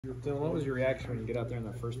Dylan, what was your reaction when you get out there in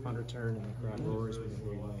that first punt return and the crowd roars when you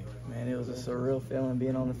win? Man, it was a surreal feeling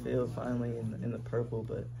being on the field finally in the purple,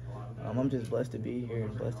 but I'm just blessed to be here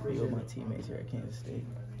and blessed to be with my teammates here at Kansas State.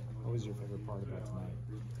 What was your favorite part about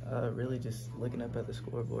tonight? Really just looking up at the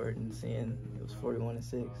scoreboard and seeing it was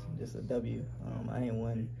 41-6, just a W. I ain't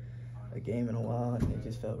won a game in a while, and it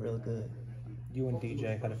just felt real good. You and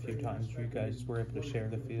DJ had a few times where you guys were able to share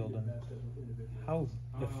the field, and how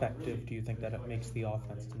effective do you think that it makes the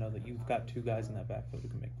offense to know that you've got two guys in that backfield who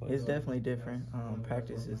can make plays? It's definitely different.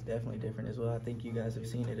 Practice is definitely different as well. I think you guys have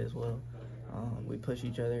seen it as well. We push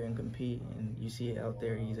each other and compete, and you see it out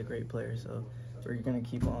there. He's a great player, so we're going to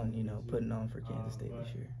keep on, putting on for Kansas State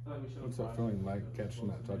this year. What's that feeling like, catching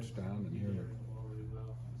that touchdown and hearing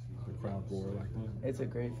the crowd roar like that? It's a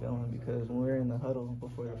great feeling because when we were in the huddle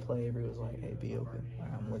before the play, everybody was like, "Hey, be open.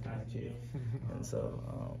 I'm looking at you." And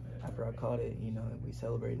so after I caught it, we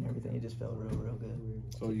celebrated and everything. It just felt real good.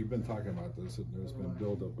 So you've been talking about this, and there's been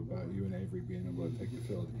build-up about you and Avery being able to take the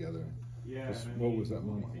field together. What was that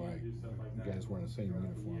moment like? You guys wearing the same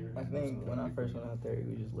uniform. I think when I first went out there,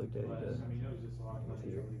 we just looked at each other.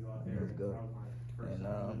 Let's go. And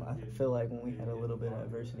I feel like when we had a little bit of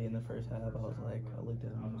adversity in the first half, I looked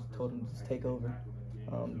at him and told him to just take over.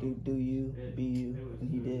 Do you, be you, and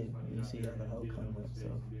he did. You see how the outcome went,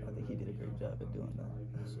 so I think he did a great job at doing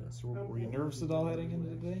that. So were you nervous at all heading into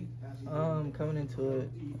today? Coming into it,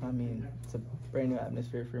 it's a brand new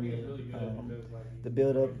atmosphere for me. The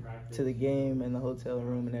build up to the game and the hotel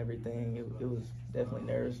room and everything, it was definitely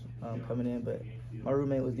nerves coming in, but my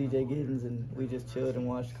roommate was DJ Giddens, and we just chilled and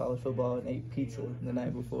watched college football and ate pizza the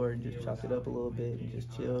night before and just chopped it up a little bit and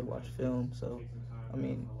just chilled, watched film. So,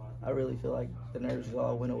 I really feel like the nerves just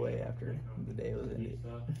all went away after the day was ended.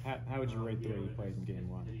 How would you rate the way you played in game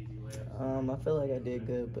one? I feel like I did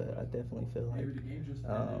good, but I definitely feel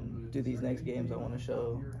like through these next games I want to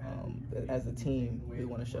show that as a team we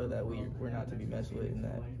want to show that we're not to be messed with and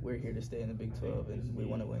that we're here to stay in the Big 12 and we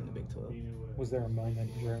want to win the Big 12. Was there a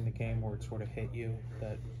moment during the game where it sort of hit you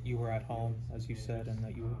that you were at home, as you said, and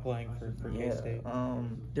that you were playing for K-State?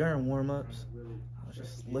 During warm-ups, I was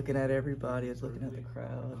just looking at everybody, I was looking at the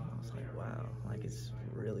crowd, and I was like, wow, like it's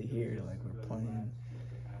really here, like we're playing,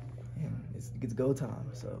 and it's go time,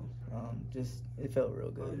 so it felt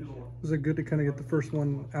real good. Was it good to kind of get the first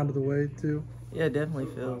one out of the way, too? Yeah, it definitely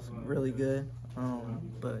feels really good,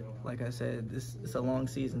 but like I said, it's a long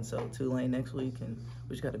season, so Tulane next week, and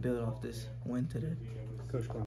we just got to build off this win today. Coach